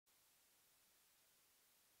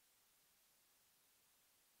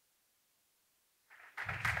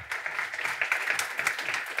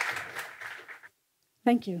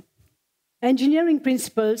Thank you. Engineering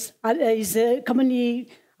principles is commonly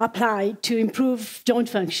applied to improve joint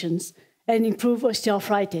functions and improve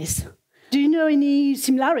osteoarthritis. Do you know any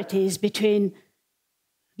similarities between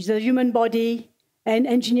the human body and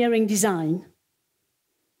engineering design?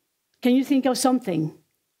 Can you think of something?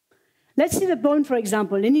 Let's see the bone, for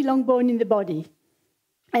example, any long bone in the body,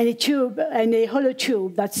 and a tube, and a hollow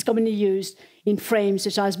tube that's commonly used in frames,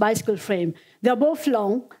 such as bicycle frame. They're both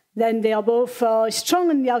long, then they are both strong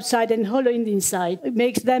on the outside and hollow in the inside. It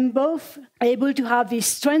makes them both able to have the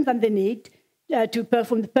strength that they need to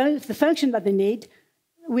perform the function that they need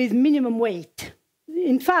with minimum weight.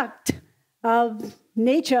 In fact,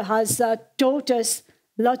 nature has taught us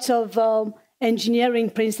lots of engineering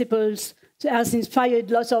principles, has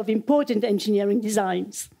inspired lots of important engineering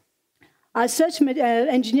designs. As such,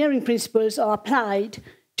 engineering principles are applied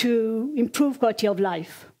to improve quality of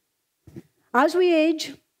life. As we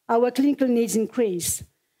age, our clinical needs increase,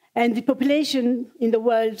 and the population in the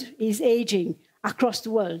world is aging across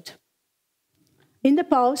the world. In the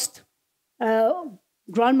past,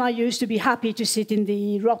 grandma used to be happy to sit in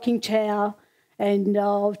the rocking chair and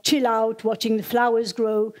chill out, watching the flowers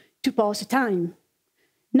grow to pass the time.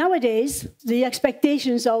 Nowadays, the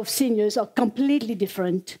expectations of seniors are completely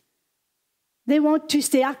different. They want to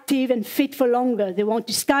stay active and fit for longer. They want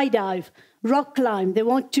to skydive, rock climb. They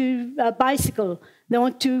want to bicycle. They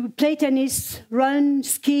want to play tennis, run,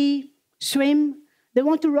 ski, swim. They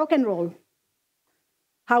want to rock and roll.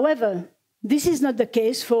 However, this is not the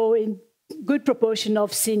case for a good proportion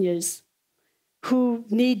of seniors who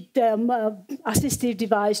need assistive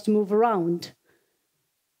device to move around.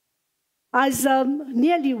 As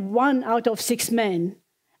nearly 1 out of 6 men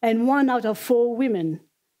and 1 out of 4 women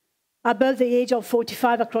above the age of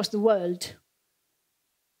 45 across the world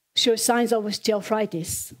show signs of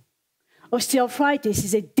osteoarthritis. Osteoarthritis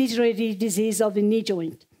is a degenerative disease of the knee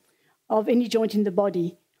joint, of any joint in the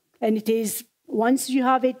body. And it is, once you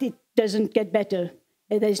have it, it doesn't get better.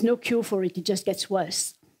 There is no cure for it, it just gets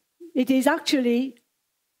worse. It is actually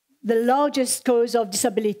the largest cause of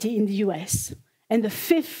disability in the US and the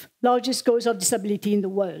 5th largest cause of disability in the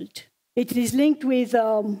world. It is linked with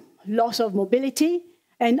loss of mobility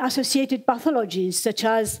and associated pathologies such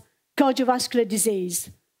as cardiovascular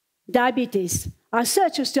disease, diabetes. As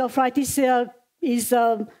such, osteoarthritis is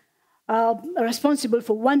responsible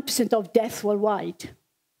for 1% of death worldwide.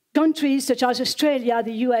 Countries such as Australia,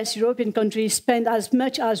 the US, European countries spend as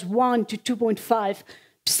much as 1 to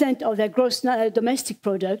 2.5% of their gross domestic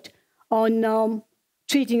product on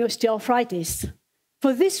treating osteoarthritis.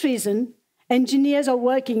 For this reason, engineers are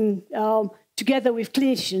working together with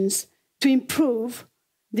clinicians to improve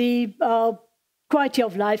the quality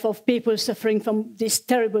of life of people suffering from this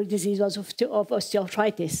terrible disease of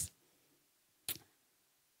osteoarthritis.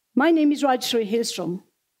 My name is Rajshree Hillstrom.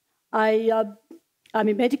 I am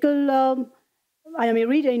a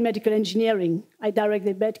reader in medical engineering. I direct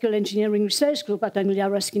the medical engineering research group at Anglia,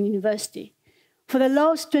 Ruskin University. For the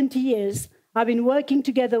last 20 years, I've been working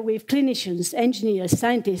together with clinicians, engineers,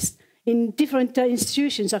 scientists in different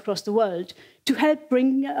institutions across the world to help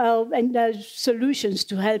bring solutions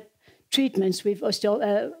to help treatments with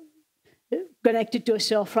connected to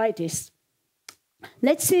osteoarthritis.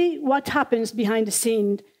 Let's see what happens behind the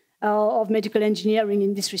scene of medical engineering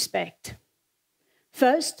in this respect.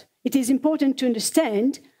 First, it is important to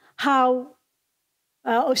understand how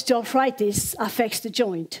osteoarthritis affects the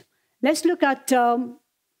joint. Let's look at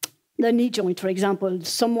the knee joint, for example.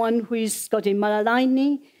 Someone who has got a malaligned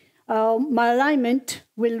knee, malalignment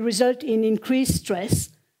will result in increased stress,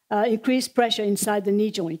 increased pressure inside the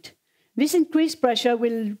knee joint. This increased pressure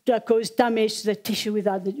will cause damage to the tissue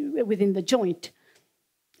within the joint.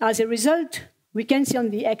 As a result, we can see on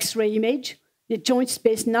the X-ray image the joint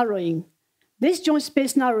space narrowing. This joint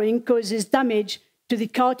space narrowing causes damage to the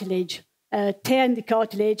cartilage, tear in the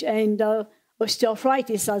cartilage, and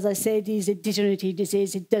osteoarthritis, as I said, is a degenerative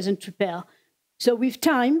disease. It doesn't repair. So with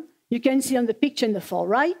time, you can see on the picture in the far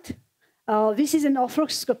right, this is an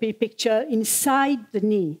arthroscopy picture inside the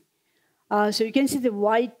knee. So you can see the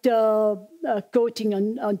white coating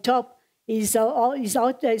on top is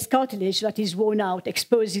cartilage that is worn out,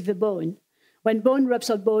 exposing the bone. When bone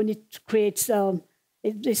rubs on bone, it creates,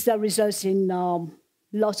 this results in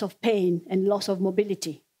loss of pain and loss of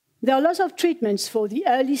mobility. There are lots of treatments for the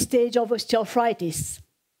early stage of osteoarthritis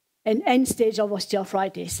and end stage of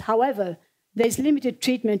osteoarthritis. However, there's limited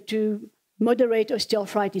treatment to moderate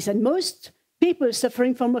osteoarthritis, and most people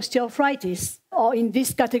suffering from osteoarthritis are in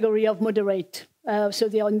this category of moderate. So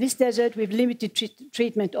they are in this desert with limited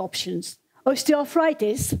treatment options.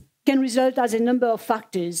 Osteoarthritis can result as a number of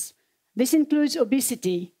factors. This includes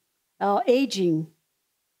obesity, aging,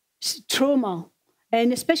 trauma,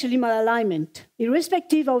 and especially malalignment.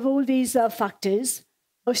 Irrespective of all these factors,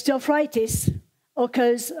 osteoarthritis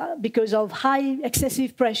occurs because of high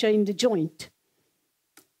excessive pressure in the joint.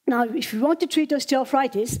 Now, if we want to treat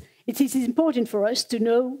osteoarthritis, it is important for us to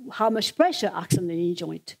know how much pressure acts on the knee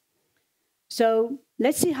joint. So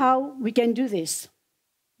let's see how we can do this.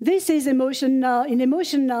 This is in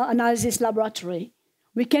emotion analysis laboratory.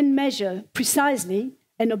 We can measure precisely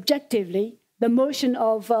and objectively the motion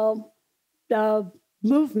of the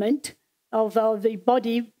movement of the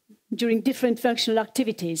body during different functional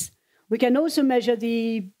activities. We can also measure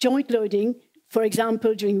the joint loading, for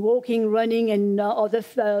example, during walking, running, and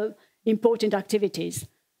other important activities.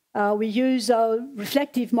 We use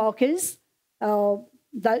reflective markers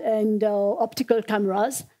and optical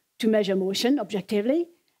cameras to measure motion objectively.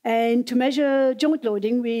 And to measure joint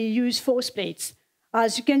loading, we use force plates.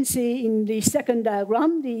 As you can see in the second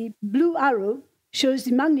diagram, the blue arrow shows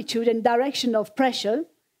the magnitude and direction of pressure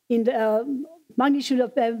in the magnitude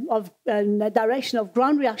of the direction of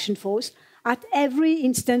ground reaction force at every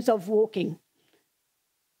instance of walking,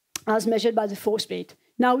 as measured by the force plate.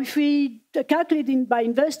 Now, if we calculate it by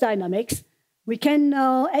inverse dynamics, we can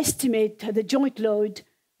estimate the joint load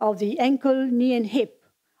of the ankle, knee, and hip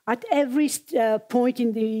at every point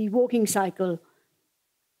in the walking cycle,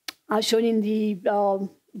 as shown in the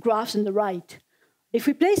graphs on the right. If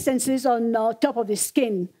we place sensors on top of the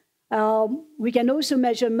skin, we can also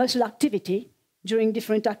measure muscle activity during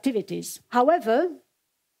different activities. However,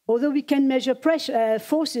 although we can measure pressure,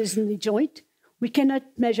 forces in the joint, we cannot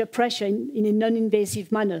measure pressure in a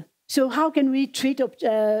non-invasive manner. So how can we treat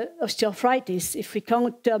osteoarthritis if we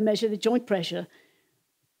can't measure the joint pressure?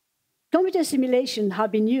 Computer simulation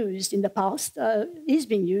have been used in the past, is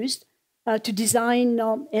being used to design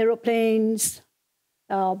aeroplanes,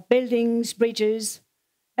 buildings, bridges.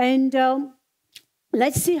 And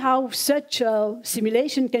let's see how such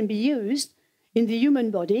simulation can be used in the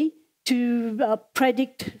human body to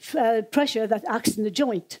predict pressure that acts in the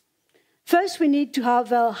joint. First, we need to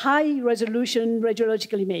have a high-resolution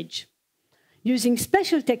radiological image. Using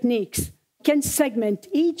special techniques, we can segment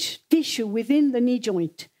each tissue within the knee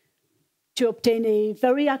joint to obtain a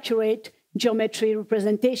very accurate geometry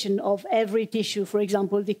representation of every tissue, for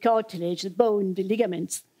example, the cartilage, the bone, the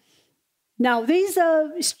ligaments. Now, these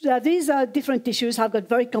different tissues have got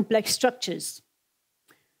very complex structures.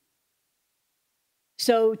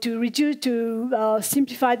 So to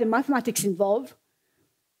simplify the mathematics involved,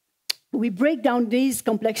 we break down these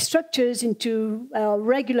complex structures into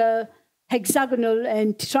regular hexagonal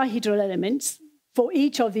and tetrahedral elements for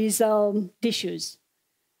each of these tissues.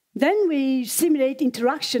 Then we simulate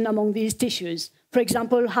interaction among these tissues. For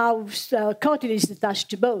example, how cartilage is attached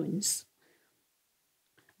to bones.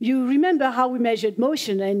 You remember how we measured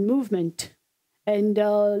motion and movement and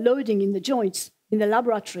loading in the joints in the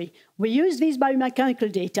laboratory. We use these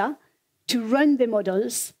biomechanical data to run the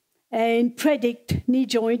models and predict knee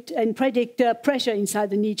joint and predict pressure inside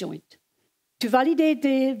the knee joint. To validate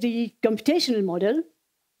the computational model,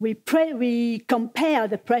 we compare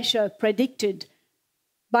the pressure predicted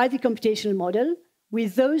by the computational model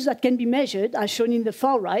with those that can be measured, as shown in the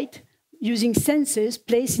far right, using sensors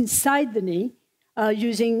placed inside the knee,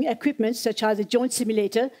 using equipment such as a joint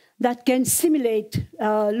simulator that can simulate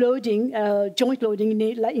joint loading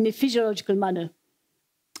in a physiological manner.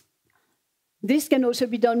 This can also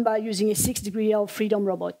be done by using a 6 degree of freedom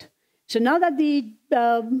robot. So now that the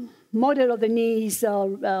model of the knee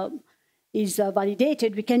is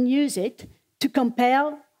validated, we can use it to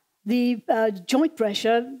compare the joint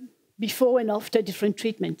pressure before and after different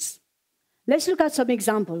treatments. Let's look at some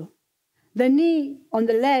example. The knee on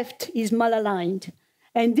the left is malaligned,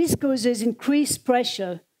 and this causes increased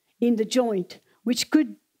pressure in the joint, which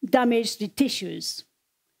could damage the tissues.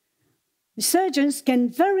 The surgeons can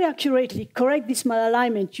very accurately correct this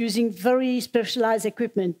malalignment using very specialized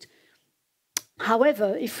equipment.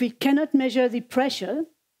 However, if we cannot measure the pressure,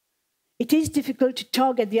 it is difficult to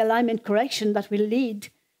target the alignment correction that will lead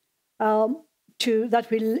that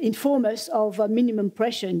will inform us of a minimum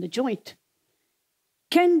pressure in the joint.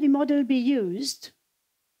 Can the model be used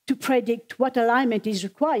to predict what alignment is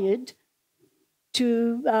required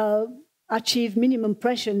to achieve minimum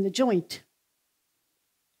pressure in the joint?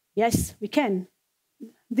 Yes, we can.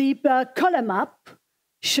 The color map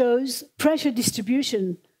shows pressure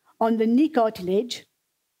distribution on the knee cartilage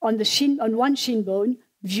on one shin bone,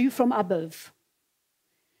 viewed from above.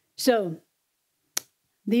 So,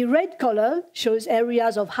 the red color shows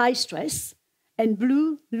areas of high stress and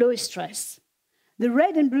blue, low stress. The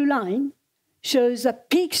red and blue line shows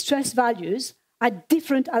peak stress values at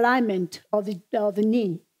different alignment of the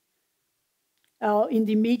knee. in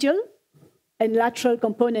the medial and lateral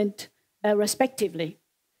component, respectively.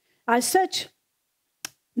 As such,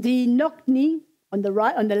 the knock knee on the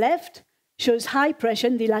left shows high pressure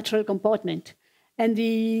in the lateral compartment, and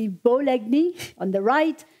the bow leg knee on the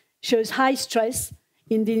right shows high stress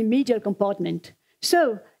in the medial compartment.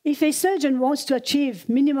 So, if a surgeon wants to achieve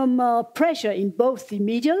minimum pressure in both the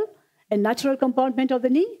medial and lateral compartment of the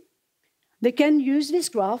knee, they can use this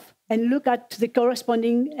graph and look at the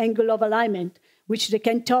corresponding angle of alignment, which they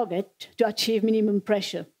can target to achieve minimum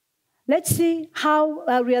pressure. Let's see how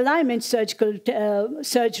realignment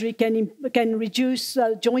surgery can reduce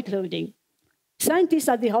joint loading. Scientists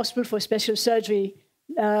at the Hospital for Special Surgery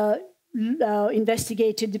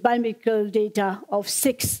investigated the biomedical data of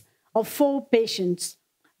 4 patients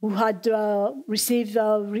who had received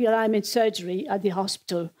realignment surgery at the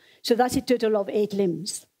hospital. So that's a total of 8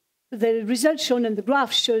 limbs. The result shown in the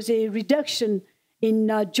graph shows a reduction in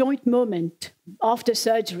joint moment after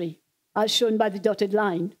surgery, as shown by the dotted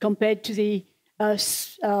line, compared to the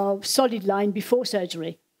solid line before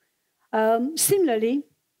surgery. Similarly,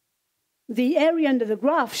 the area under the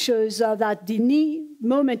graph shows that the knee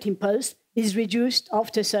moment impulse is reduced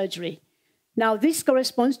after surgery. Now, this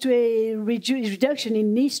corresponds to a reduction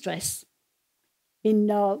in knee stress,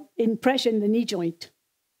 in pressure in the knee joint,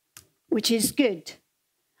 which is good.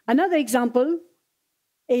 Another example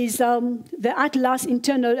is the Atlas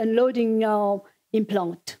internal unloading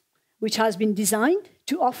implant, which has been designed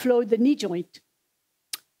to offload the knee joint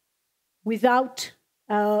without,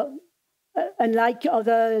 unlike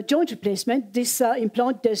other joint replacement, this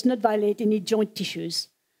implant does not violate any joint tissues.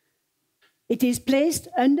 It is placed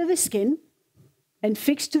under the skin and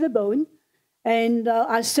fixed to the bone, and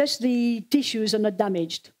as such, the tissues are not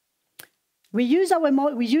damaged. We use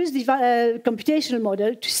the computational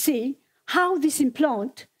model to see how this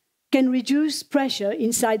implant can reduce pressure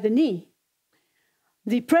inside the knee.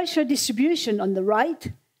 The pressure distribution on the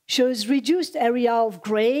right shows reduced area of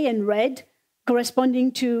gray and red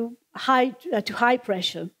corresponding to high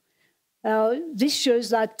pressure. This shows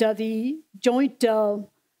that the joint,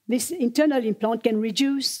 this internal implant can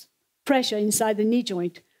reduce pressure inside the knee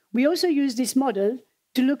joint. We also use this model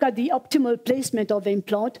to look at the optimal placement of the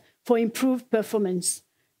implant for improved performance.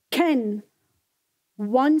 Can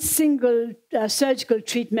one single surgical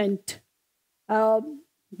treatment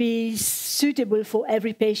be suitable for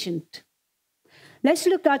every patient? Let's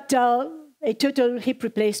look at a total hip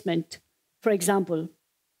replacement, for example.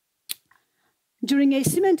 During a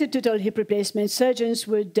cemented total hip replacement, surgeons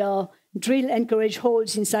would drill anchorage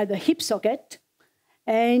holes inside the hip socket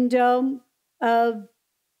and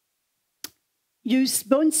use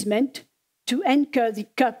bone cement to anchor the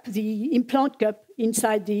cup, the implant cup,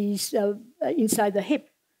 inside the hip.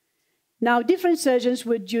 Now, different surgeons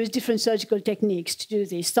would use different surgical techniques to do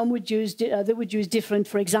this. Some would use, different,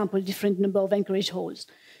 for example, different number of anchorage holes.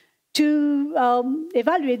 To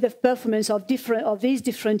evaluate the performance of these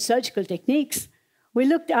different surgical techniques,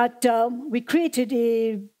 we created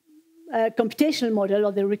a computational model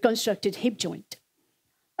of the reconstructed hip joint.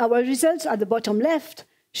 Our results at the bottom left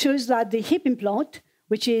shows that the hip implant,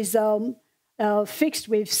 which is fixed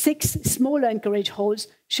with 6 smaller anchorage holes,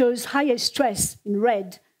 shows higher stress in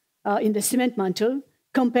red in the cement mantle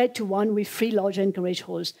compared to one with 3 large anchorage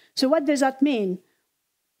holes. So what does that mean?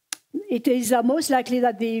 It is most likely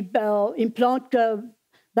that the implant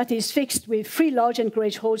that is fixed with 3 large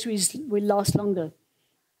anchorage holes will last longer.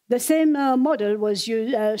 The same model was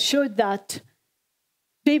showed that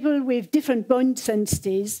people with different bone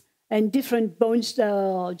densities and different bone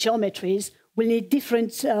geometries will need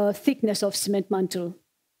different thickness of cement mantle.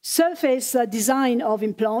 Surface design of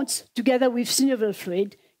implants, together with synovial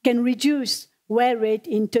fluid, can reduce wear rate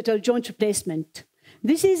in total joint replacement.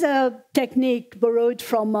 This is a technique borrowed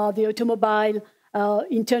from the automobile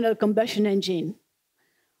internal combustion engine.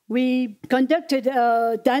 We conducted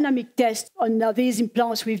a dynamic test on these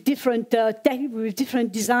implants with different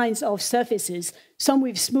designs of surfaces, some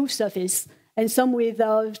with smooth surface and some with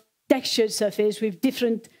textured surface with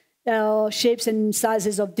different shapes and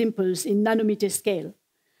sizes of dimples in nanometer scale.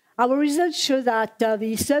 Our results show that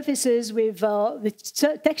the surfaces with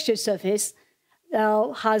the textured surface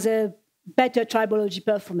has a better tribology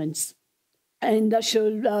performance and show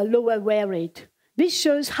lower wear rate. This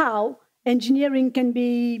shows how engineering can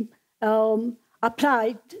be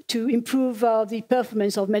applied to improve the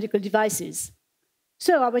performance of medical devices.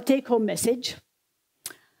 So our take-home message: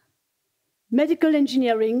 medical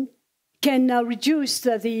engineering can reduce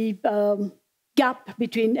the gap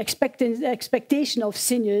between expectation of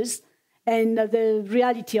seniors and the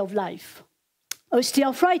reality of life.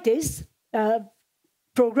 Osteoarthritis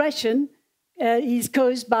progression is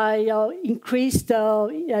caused by increased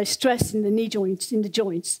stress in the knee joints, in the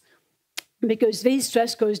joints, because this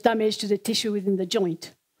stress causes damage to the tissue within the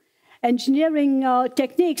joint. Engineering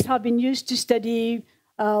techniques have been used to study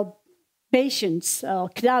patients,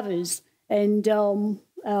 cadavers, and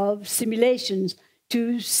simulations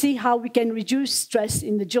to see how we can reduce stress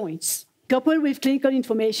in the joints. Coupled with clinical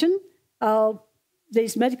information,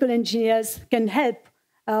 these medical engineers can help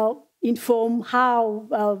inform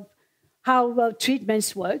how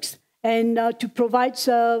treatments work and to provide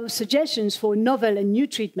suggestions for novel and new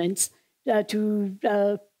treatments to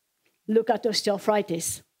look at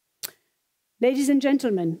osteoarthritis. Ladies and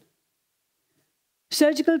gentlemen,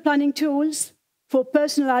 surgical planning tools for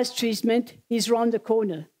personalized treatment is around the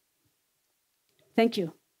corner. Thank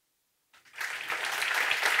you.